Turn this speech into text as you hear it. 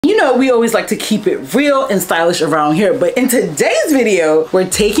you know, we always like to keep it real and stylish around here, but in today's video, we're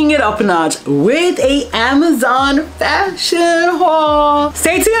taking it up a notch with a Amazon fashion haul.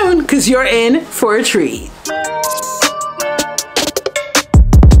 Stay tuned, because you're in for a treat.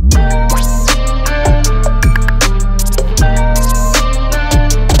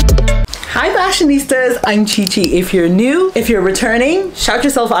 Hi fashionistas, I'm Chi Chi. If you're new, if you're returning, shout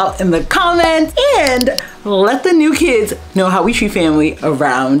yourself out in the comments and let the new kids know how we treat family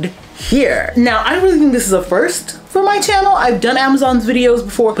around here. Now, I don't really think this is a first for my channel. I've done Amazon's videos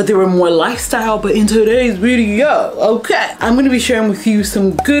before, but they were more lifestyle. But in today's video, okay, I'm gonna be sharing with you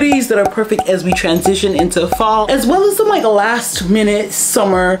some goodies that are perfect as we transition into fall, as well as some like last minute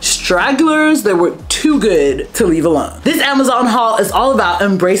summer stragglers that were too good to leave alone. This Amazon haul is all about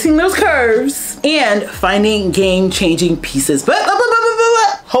embracing those curves and finding game-changing pieces. But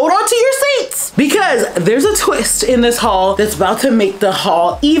hold on to your seats, because there's a twist in this haul that's about to make the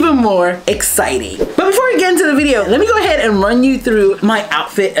haul even more exciting. But before we get into the video, let me go ahead and run you through my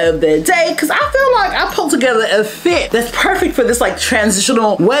outfit of the day, because I feel like I pulled together a fit that's perfect for this like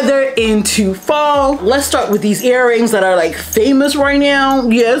transitional weather into fall. Let's start with these earrings that are like famous right now.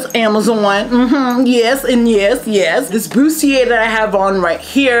 Yes, Amazon. Yes, and yes. This bustier that I have on right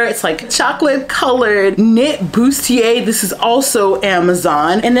here, it's like chocolate colored knit bustier. This is also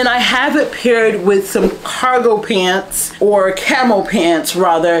Amazon. And then I have it paired with some cargo pants, or camo pants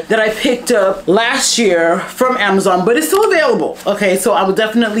rather, that I picked up last year from Amazon, but it's still available. Okay, so I will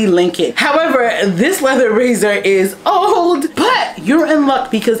definitely link it. However, this leather razor is old, but you're in luck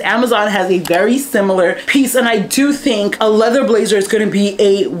because Amazon has a very similar piece, and I do think a leather blazer is going to be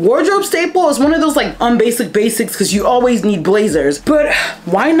a wardrobe staple. It's one of those like unbasic basics, because you always need blazers, but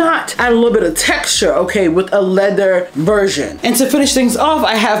why not add a little bit of texture, okay, with a leather version? And to finish things off,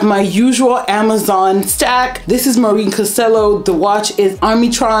 I have my usual Amazon stack. This is Marie Costello. The watch is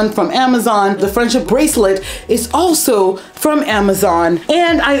Tryon from Amazon. The friendship bracelet is also from Amazon.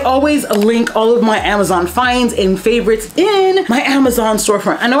 And I always link all of my Amazon finds and favorites in my Amazon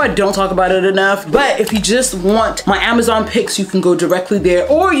storefront. I know I don't talk about it enough, but if you just want my Amazon picks, you can go directly there,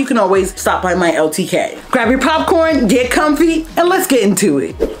 or you can always stop by my LTK. Grab your popcorn, get comfy, and let's get into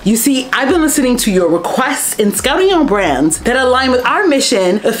it. You see, I've been listening to your requests and scouting out brands that align with our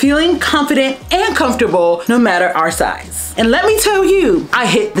mission of feeling confident and comfortable no matter our size. And let me tell you, I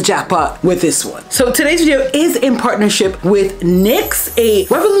hit the jackpot with this one. So today's video is in partnership with Knix, a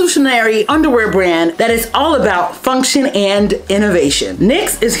revolutionary underwear brand that is all about function and innovation.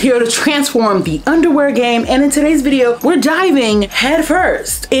 Knix is here to transform the underwear game, and in today's video, we're diving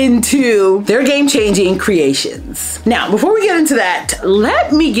headfirst into their game-changing creations. Now, before we get into that,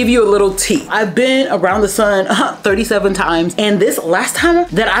 let me give you a little tea. I've been around the sun 37 times, and this last time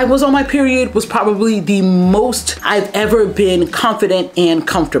that I was on my period was probably the most I've ever been confident and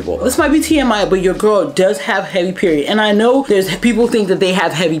comfortable. This might be TMI, but your girl does have heavy period, and I know there's people think that they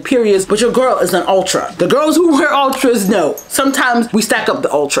have heavy periods, but your girl is an ultra. The girls who wear ultras know sometimes we stack up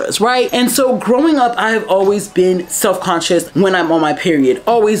the ultras, right? And so growing up, I have always been self-conscious when I'm on my period,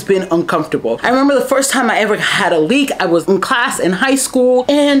 always been uncomfortable. I remember the first time I ever had a leak, I was in class in high school,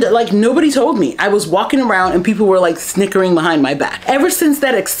 and like nobody told me. I was walking around and people were like snickering behind my back. Ever since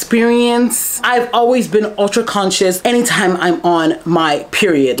that experience, I've always been ultra conscious anytime I'm on my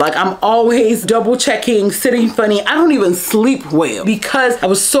period. Like I'm always double checking, sitting funny. I don't even sleep well because I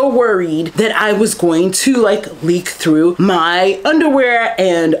was so worried that I was going to like leak through my underwear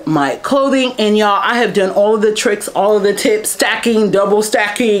and my clothing. And y'all, I have done all of the tricks, all of the tips, stacking, double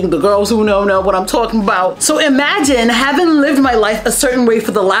stacking. The girls who know what I'm talking about. So imagine having lived my life a certain way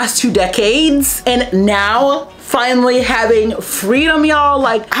for the last 2 decades, and now finally having freedom, y'all.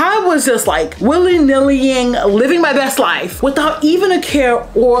 Like I was just like willy-nillying, living my best life without even a care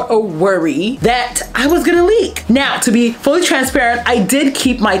or a worry that I was gonna leak. Now, to be fully transparent, I did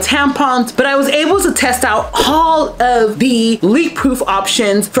keep my tampons, but I was able to test out all of the leak-proof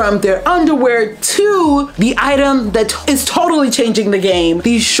options, from their underwear to the item that is totally changing the game,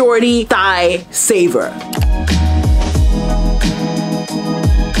 the Shorty Thigh Saver.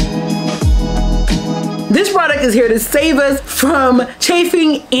 This product is here to save us from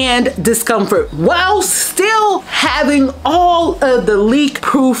chafing and discomfort while still having all of the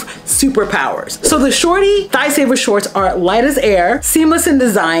leak-proof superpowers. So the Shorty Thigh Saver shorts are light as air, seamless in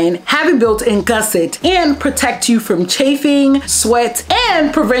design, have a built-in gusset, and protect you from chafing, sweat,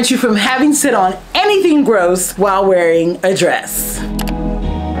 and prevent you from having to sit on anything gross while wearing a dress.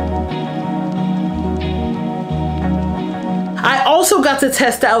 I also also got to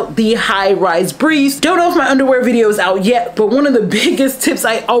test out the high-rise briefs. Don't know if my underwear video is out yet, but one of the biggest tips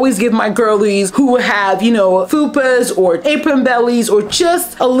I always give my girlies who have, you know, fupas or apron bellies or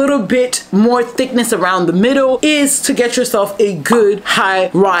just a little bit more thickness around the middle is to get yourself a good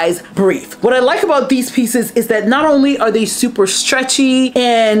high-rise brief. What I like about these pieces is that not only are they super stretchy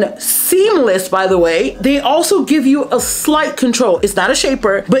and seamless, by the way, they also give you a slight control. It's not a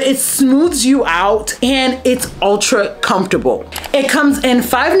shaper, but it smooths you out and it's ultra comfortable. It comes in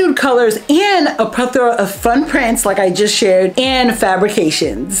 5 nude colors and a plethora of fun prints like I just shared and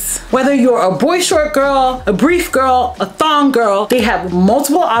fabrications. Whether you're a boy short girl, a brief girl, a thong girl, they have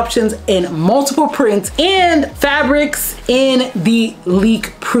multiple options in multiple prints and fabrics in the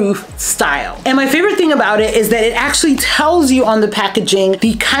leak-proof style. And my favorite thing about it is that it actually tells you on the packaging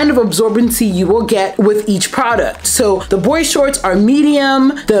the kind of absorbency you will get with each product. So the boy shorts are medium,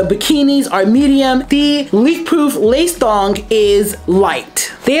 the bikinis are medium, the leak-proof lace thong is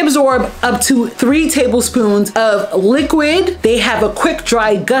light. They absorb up to 3 tablespoons of liquid. They have a quick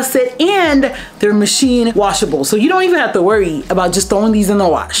dry gusset and they're machine washable. So you don't even have to worry about just throwing these in the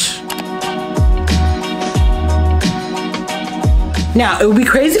wash. Now, it would be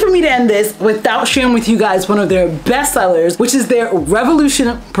crazy for me to end this without sharing with you guys one of their best sellers, which is their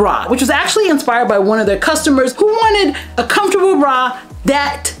Revolution bra, which was actually inspired by one of their customers who wanted a comfortable bra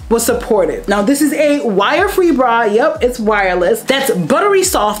that was supportive. Now, this is a wire-free bra. Yep, it's wireless. That's buttery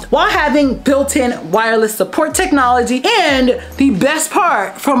soft while having built-in wireless support technology. And the best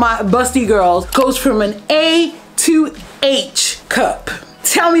part for my busty girls goes from an A to H cup.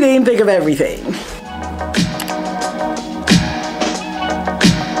 Tell me they didn't think of everything.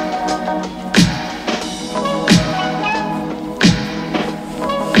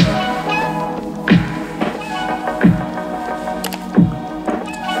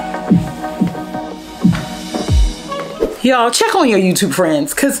 Y'all, check on your YouTube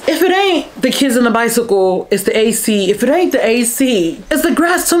friends, because if it ain't the kids on the bicycle, it's the AC. If it ain't the AC, it's the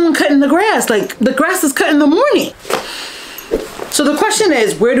grass, someone cutting the grass. Like, the grass is cut in the morning. So the question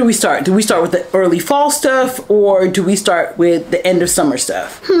is, where do we start? Do we start with the early fall stuff or do we start with the end of summer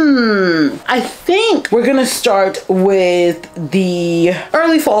stuff? I think we're gonna start with the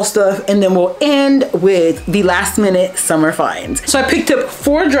early fall stuff and then we'll end with the last minute summer finds. So I picked up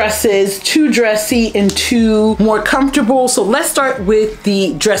 4 dresses, 2 dressy and 2 more comfortable. So let's start with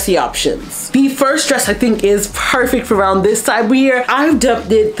the dressy options. The first dress I think is perfect for around this time of year. I've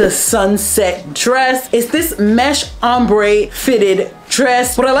dubbed it the sunset dress. It's this mesh ombre fitted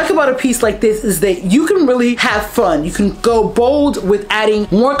dress. What I like about a piece like this is that you can really have fun. You can go bold with adding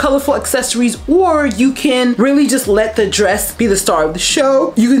more colorful accessories, or you can really just let the dress be the star of the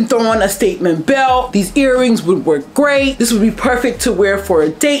show. You can throw on a statement belt. These earrings would work great. This would be perfect to wear for a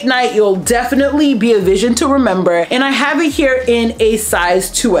date night. You'll definitely be a vision to remember. And I have it here in a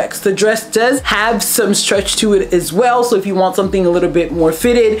size 2X. The dress does have some stretch to it as well. So if you want something a little bit more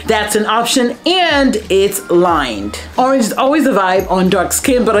fitted, that's an option, and it's lined. Orange is always a vibe on dark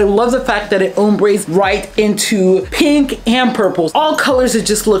skin, but I love the fact that it ombres right into pink and purples. All colors that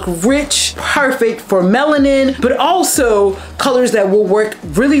just look rich, perfect for melanin, but also colors that will work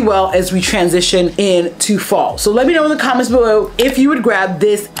really well as we transition into fall. So let me know in the comments below if you would grab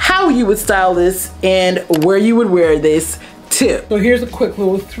this, how you would style this, and where you would wear this too. So here's a quick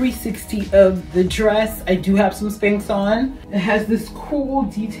little 360 of the dress. I do have some Spanx on. It has this cool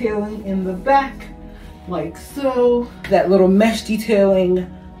detailing in the back, like so. That little mesh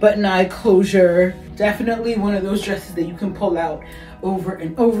detailing, button eye closure. Definitely one of those dresses that you can pull out over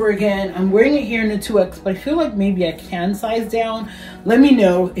and over again. I'm wearing it here in the 2X, but I feel like maybe I can size down. Let me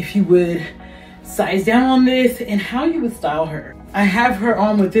know if you would size down on this and how you would style her. I have her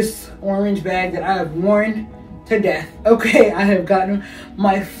on with this orange bag that I have worn to death. Okay, I have gotten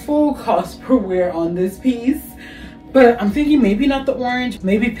my full cost per wear on this piece, but I'm thinking maybe not the orange,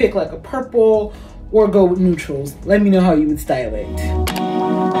 maybe pick like a purple or go with neutrals. Let me know how you would style it.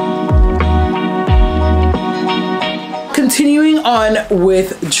 Continuing on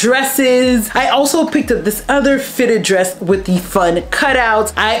with dresses, I also picked up this other fitted dress with the fun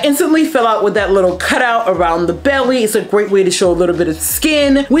cutouts. I instantly fell out with that little cutout around the belly. It's a great way to show a little bit of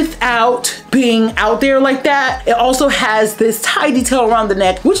skin without being out there like that. It also has this tie detail around the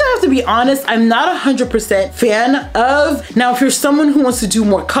neck, which I have to be honest, I'm not 100% fan of. Now, if you're someone who wants to do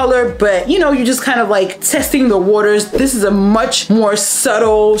more color, but you know, you're just kind of like testing the waters, this is a much more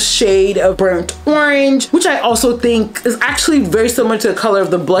subtle shade of burnt orange, which I also think is actually very similar to the color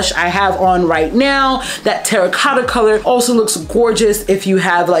of the blush I have on right now. That terracotta color also looks gorgeous if you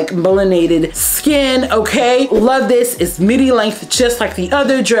have like melanated skin, okay? Love this. It's midi length just like the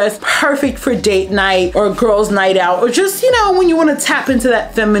other dress. Perfect for date night or girls night out, or just, you know, when you want to tap into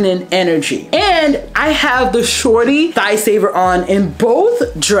that feminine energy. And I have the shorty thigh saver on in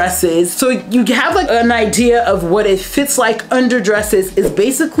both dresses, so you have like an idea of what it fits like under dresses. Is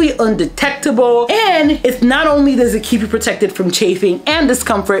basically undetectable, and it's not only does it keep you protected from chafing and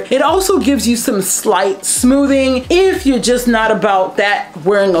discomfort, it also gives you some slight smoothing if you're just not about that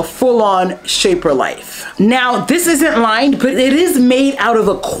wearing a full-on shaper life. Now, this isn't lined, but it is made out of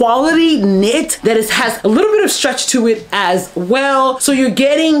a quality knit that has a little bit of stretch to it as well, so you're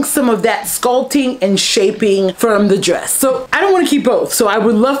getting some of that sculpting and shaping from the dress. So I don't want to keep both, so I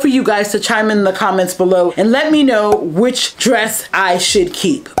would love for you guys to chime in the comments below and let me know which dress I should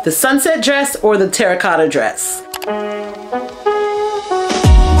keep, the sunset dress or the terracotta dress.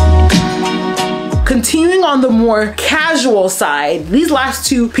 Continuing on the more casual side, these last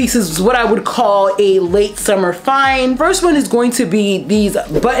two pieces is what I would call a late summer find. First one is going to be these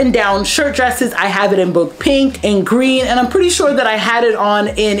button down shirt dresses. I have it in both pink and green, and I'm pretty sure that I had it on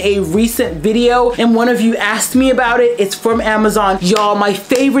in a recent video and one of you asked me about it. It's from Amazon. Y'all, my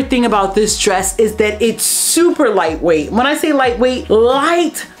favorite thing about this dress is that it's super lightweight. When I say lightweight,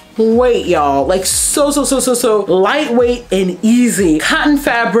 lightweight, y'all, like so lightweight and easy. Cotton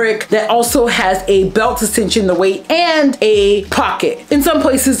fabric that also has a belt to cinch in the weight and a pocket. In some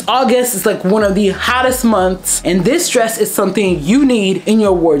places, August is like one of the hottest months, and this dress is something you need in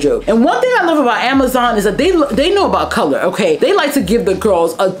your wardrobe. And one thing I love about Amazon is that they know about color, okay? They like to give the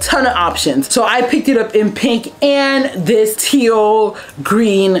girls a ton of options. So I picked it up in pink and this teal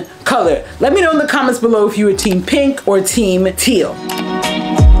green color. Let me know in the comments below if you were team pink or team teal.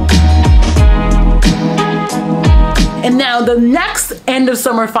 And now the next end of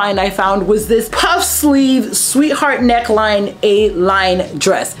summer find I found was this puff sleeve sweetheart neckline A-line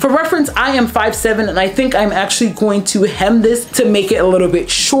dress. For reference, I am 5'7", and I think I'm actually going to hem this to make it a little bit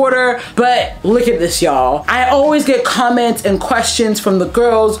shorter, but look at this, y'all. I always get comments and questions from the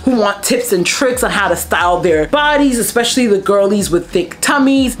girls who want tips and tricks on how to style their bodies, especially the girlies with thick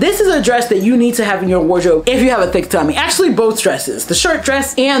tummies. This is a dress that you need to have in your wardrobe if you have a thick tummy. Actually, both dresses, the shirt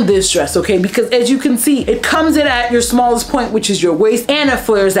dress and this dress, okay? Because as you can see, it comes in at your smallest point, which is your waist, and it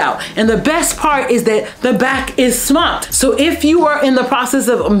flares out. And the best part is that the back is smocked. So if you are in the process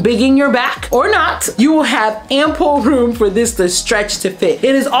of unbigging your back or not, you will have ample room for this to stretch to fit.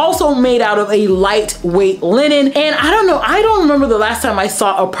 It is also made out of a lightweight linen, and I don't remember the last time I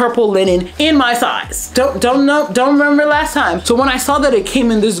saw a purple linen in my size. Don't remember last time. So when I saw that it came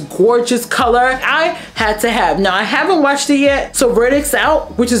in this gorgeous color, I had to have. Now I haven't watched it yet, so verdict's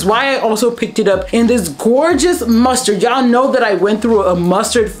out, which is why I also picked it up in this gorgeous mustard. Y'all know that I went through a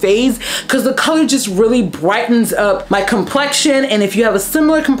mustard phase because the color just really brightens up my complexion, and if you have a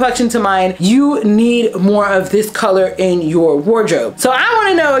similar complexion to mine, you need more of this color in your wardrobe. So I want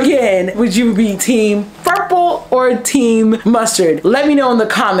to know again, would you be team purple or team mustard? Let me know in the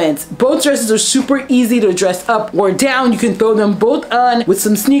comments. Both dresses are super easy to dress up or down. You can throw them both on with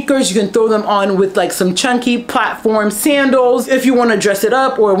some sneakers. You can throw them on with like some chunky platform sandals if you want to dress it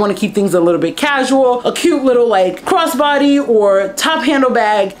up or want to keep things a little bit casual. A cute little like crossbody or top handle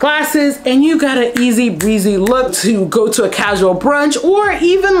bag, glasses, and you got an easy breezy look to go to a casual brunch or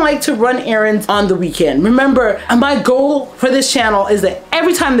even like to run errands on the weekend. Remember, my goal for this channel is that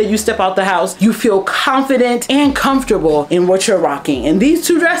every time that you step out the house, you feel confident and comfortable in what you're rocking. And these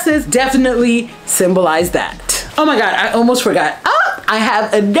two dresses definitely symbolize that. Oh my God, I almost forgot. I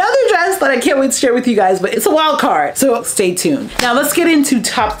have another dress that I can't wait to share with you guys, but it's a wild card, so stay tuned. Now let's get into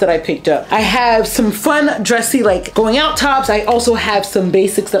tops that I picked up. I have some fun, dressy, like going out tops. I also have some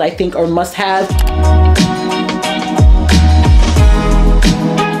basics that I think are must-have.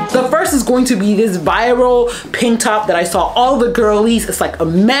 The first is going to be this viral pink top that I saw all the girlies. It's like a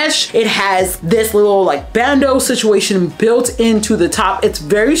mesh. It has this little like bandeau situation built into the top. It's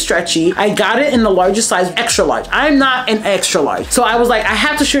very stretchy. I got it in the largest size, extra large. I'm not an extra large. So I was like, I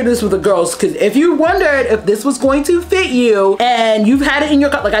have to share this with the girls, because if you wondered if this was going to fit you and you've had it in your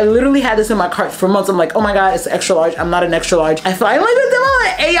cart, like I literally had this in my cart for months. I'm like, oh my God, it's extra large. I'm not an extra large. I finally put them on,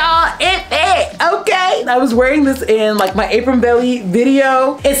 and y'all, it fit, okay? I was wearing this in like my apron belly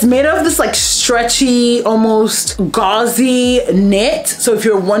video. It's made of this like stretchy, almost gauzy knit. So if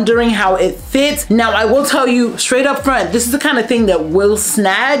you're wondering how it fits, now I will tell you straight up front, this is the kind of thing that will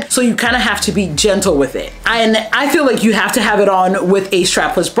snag, so you kind of have to be gentle with it. And I feel like you have to have it on with a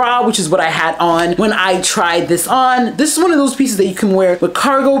strapless bra, which is what I had on when I tried this on. This is one of those pieces that you can wear with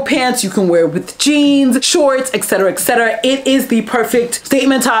cargo pants, you can wear with jeans, shorts, etc., etc. It is the perfect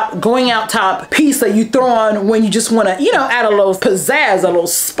statement top, going out top piece that you throw on when you just want to, you know, add a little pizzazz, a little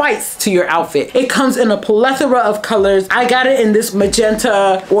spice to your outfit. It comes in a plethora of colors. I got it in this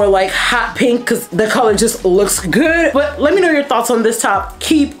magenta or like hot pink because the color just looks good. But let me know your thoughts on this top.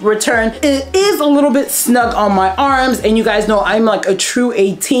 Keep, return. It is a little bit snug on my arms, and you guys know I'm like a true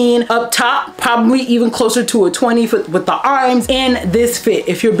 18 up top, probably even closer to a 20 with the arms in this fit.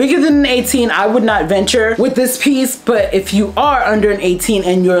 If you're bigger than an 18, I would not venture with this piece, but if you are under an 18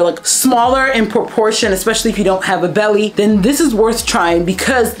 and you're like smaller in proportion, especially if you don't have a belly, then this is worth trying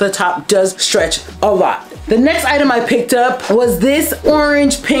because the top does stretch a lot. The next item I picked up was this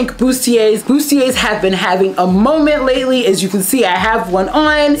orange pink bustiers. Bustiers have been having a moment lately. As you can see, I have one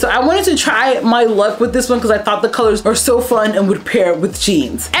on. So I wanted to try my luck with this one because I thought the colors are so fun and would pair with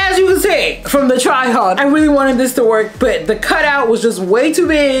jeans. As you can see from the try on, I really wanted this to work, but the cutout was just way too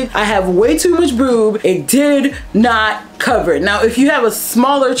big. I have way too much boob. It did not cover. Now, if you have a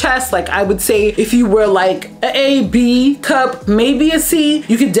smaller chest, like I would say if you were like a B cup, maybe a C,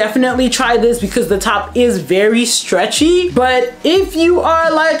 you could definitely try this because the top is very stretchy. But if you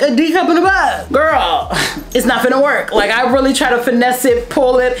are like a D cup and above, girl, it's not gonna work. Like I really try to finesse it,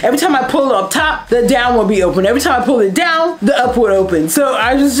 pull it. Every time I pull it up top, the down will be open. Every time I pull it down, the up would open. So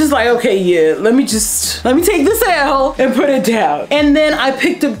I was just like, okay, yeah, let me take this L and put it down. And then I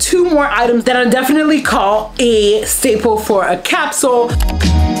picked up two more items that I definitely call a staple for a capsule.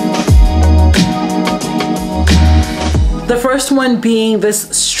 The first one being this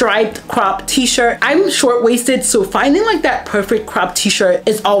striped crop t-shirt. I'm short-waisted, so finding like that perfect crop t-shirt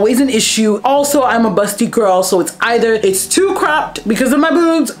is always an issue. Also, I'm a busty girl, so it's either it's too cropped because of my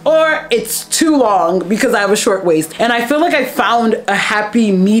boobs or it's too long because I have a short waist. And I feel like I found a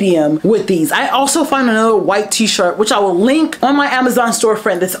happy medium with these. I also found another white t-shirt, which I will link on my Amazon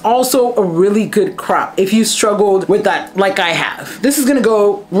storefront. That's also a really good crop if you struggled with that like I have. This is gonna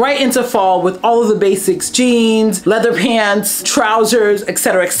go right into fall with all of the basics, jeans, leather pants, trousers,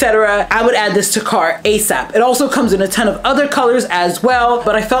 etc., etc. I would add this to cart ASAP. It also comes in a ton of other colors as well,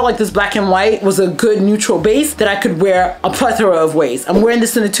 but I felt like this black and white was a good neutral base that I could wear a plethora of ways. I'm wearing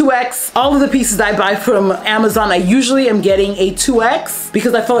this in a 2X. All of the pieces I buy from Amazon, I usually am getting a 2X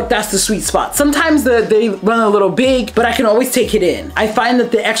because I feel like that's the sweet spot. Sometimes they run a little big, but I can always take it in. I find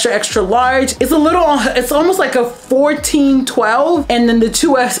that the extra large is a little, it's almost like a 14, 12, and then the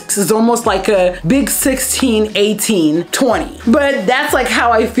 2X is almost like a big 16, 18, 20. But that's like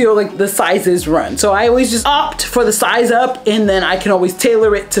how I feel like the sizes run. So I always just opt for the size up and then I can always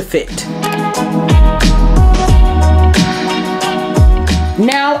tailor it to fit.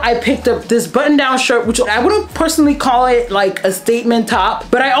 Now I picked up this button-down shirt, which I wouldn't personally call it like a statement top,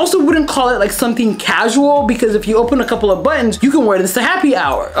 but I also wouldn't call it like something casual because if you open a couple of buttons, you can wear this to happy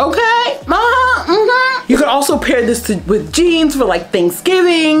hour, okay? You could also pair this with jeans for like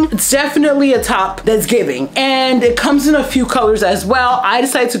Thanksgiving. It's definitely a top that's giving, and it comes in a few colors as well. I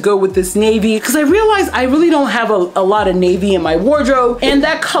decided to go with this navy because I realized I really don't have a lot of navy in my wardrobe, and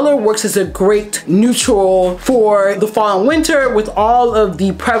that color works as a great neutral for the fall and winter with all of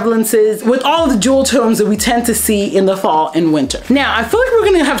the prevalences, with all of the jewel tones that we tend to see in the fall and winter. Now, I feel like we're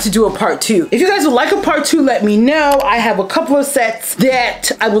gonna have to do a part 2. If you guys would like a part 2, let me know. I have a couple of sets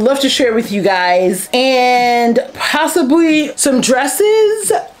that I would love to share with you guys, and possibly some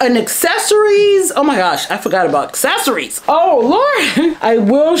dresses and accessories. Oh my gosh, I forgot about accessories. Oh Lord. I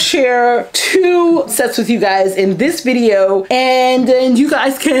will share 2 sets with you guys in this video, and then you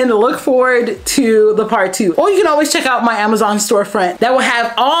guys can look forward to the part 2. Or you can always check out my Amazon storefront that will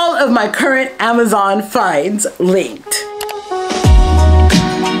have all of my current Amazon finds linked.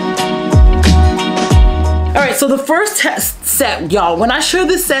 All right, so the first test set, y'all, when I shared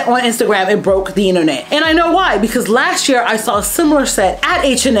this set on Instagram, it broke the internet. And I know why, because last year I saw a similar set at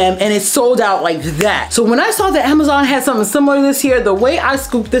H&M and it sold out like that. So when I saw that Amazon had something similar this year, the way I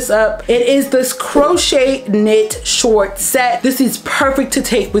scooped this up, it is this crochet knit short set. This is perfect to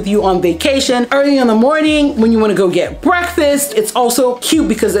take with you on vacation, early in the morning when you wanna go get breakfast. It's also cute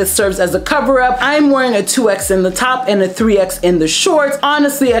because it serves as a cover up. I'm wearing a 2X in the top and a 3X in the shorts.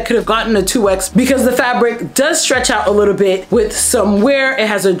 Honestly, I could have gotten a 2X because the fabric does stretch out a little bit fit with some wear. It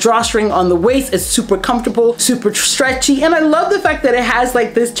has a drawstring on the waist. It's super comfortable, super stretchy, and I love the fact that it has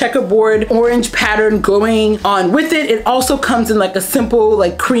like this checkerboard orange pattern going on with it. It also comes in like a simple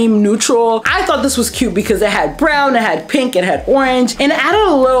like cream neutral. I thought this was cute because it had brown, it had pink, it had orange, and it added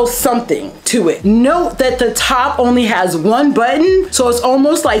a little something to it. Note that the top only has one button, so it's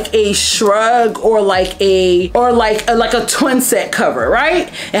almost like a shrug or like a twin set cover, right?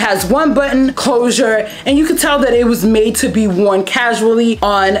 It has one button, closure, and you can tell that it was made to be worn casually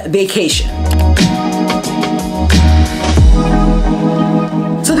on vacation.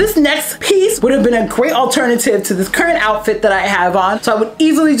 So this next piece would have been a great alternative to this current outfit that I have on. So I would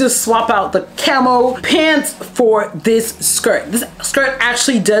easily just swap out the camo pants for this skirt. This skirt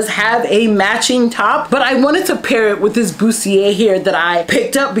actually does have a matching top, but I wanted to pair it with this bustier here that I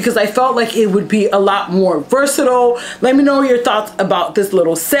picked up because I felt like it would be a lot more versatile. Let me know your thoughts about this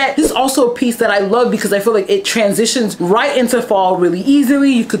little set. This is also a piece that I love because I feel like it transitions right into fall really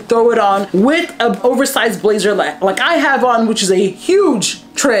easily. You could throw it on with an oversized blazer like I have on, which is a huge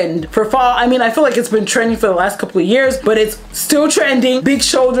trend for fall. I mean, I feel like it's been trending for the last couple of years, but it's still trending. Big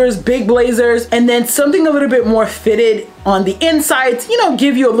shoulders, big blazers, and then something a little bit more fitted on the insides, you know,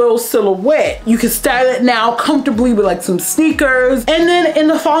 give you a little silhouette. You can style it now comfortably with like some sneakers, and then in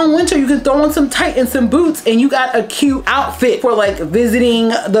the fall and winter you can throw on some tight and some boots, and you got a cute outfit for like visiting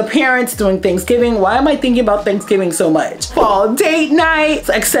the parents during Thanksgiving. Why am I thinking about Thanksgiving so much? Fall date night,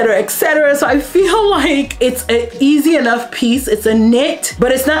 etc., etc. So I feel like it's an easy enough piece. It's a knit,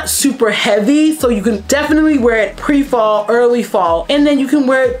 but it's not super heavy, so you can definitely wear it pre-fall, early fall, and then you can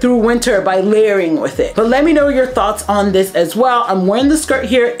wear it through winter by layering with it. But let me know your thoughts on this as well. I'm wearing the skirt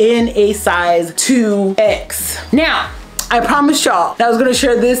here in a size 2X. Now, I promised y'all that I was gonna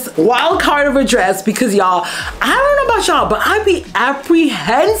share this wild card of a dress because y'all, I don't know about y'all, but I be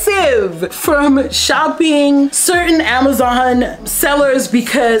apprehensive from shopping certain Amazon sellers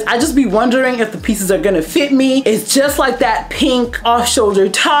because I just be wondering if the pieces are gonna fit me. It's just like that pink off-shoulder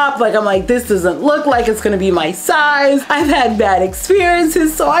top. Like I'm like, this doesn't look like it's gonna be my size. I've had bad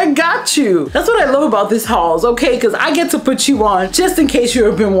experiences, so I got you. That's what I love about this hauls, okay? Because I get to put you on just in case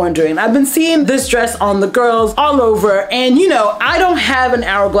you've been wondering. I've been seeing this dress on the girls all over, and you know, I don't have an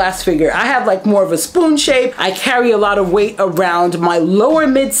hourglass figure. I have like more of a spoon shape. I carry a lot of weight around my lower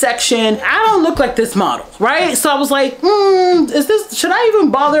midsection. I don't look like this model, right? So I was like, should I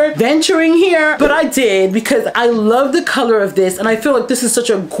even bother venturing here? But I did because I love the color of this, and I feel like this is such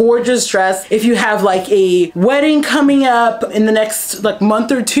a gorgeous dress if you have like a wedding coming up in the next like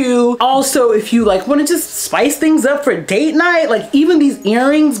month or two. Also, if you like want to just spice things up for date night, like even these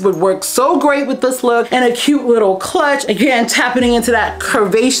earrings would work so great with this look, and a cute little clutch. Again, tapping into that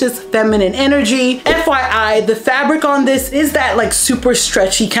curvaceous feminine energy. FYI, the fabric on this is that like super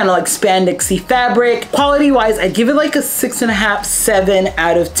stretchy kind of like spandexy fabric. Quality wise, I give it like a 6.5, 7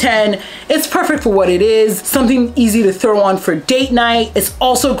 out of 10. It's perfect for what it is. Something easy to throw on for date night. It's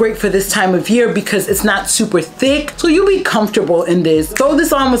also great for this time of year because it's not super thick, so you'll be comfortable in this. Throw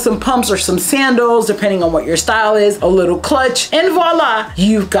this on with some pumps or some sandals, depending on what your style is, a little clutch, and voila,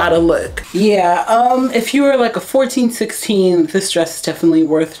 you've got a look. Yeah, if you were like a 14, 16, this dress is definitely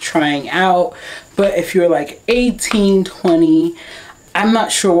worth trying out. But if you're like 18, 20, I'm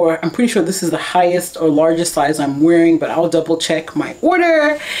not sure. I'm pretty sure this is the highest or largest size I'm wearing, but I'll double check my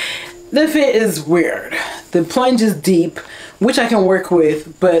order. The fit is weird. The plunge is deep, which I can work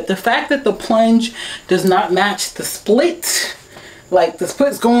with, but the fact that the plunge does not match the split, like the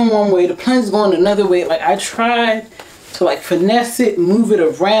split's going one way, the plunge is going another way. Like I tried to like finesse it, move it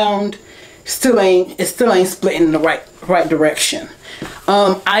around. It still ain't splitting in the right direction.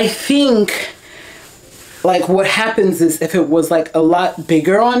 I think like what happens is if it was like a lot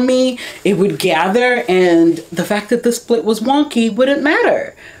bigger on me, it would gather, and the fact that the split was wonky wouldn't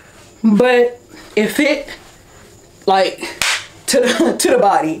matter. But it fit like to the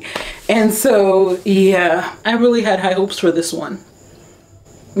body, and so yeah, I really had high hopes for this one.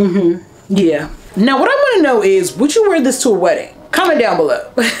 Yeah. Now what I want to know is, would you wear this to a wedding? Comment down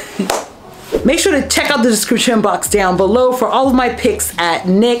below. Make sure to check out the description box down below for all of my picks at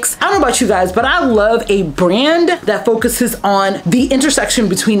Knix. I don't know about you guys, but I love a brand that focuses on the intersection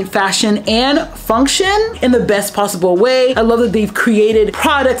between fashion and function in the best possible way. I love that they've created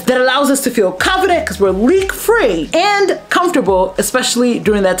products that allows us to feel confident because we're leak-free and comfortable, especially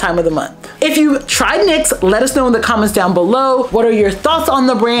during that time of the month. If you tried Knix, let us know in the comments down below. What are your thoughts on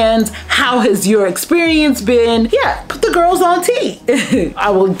the brands? How has your experience been? Yeah, put the girls on tea. I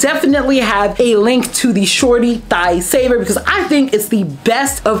will definitely have a link to the shorty thigh saver because I think it's the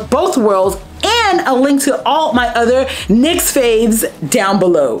best of both worlds, and a link to all my other Knix faves down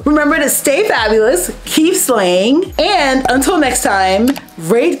below. Remember to stay fabulous, keep slaying, and until next time,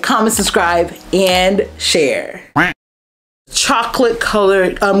 rate, comment, subscribe, and share. Chocolate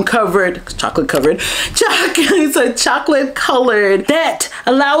colored, chocolate colored, that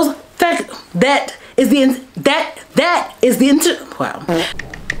allows, that is the, wow.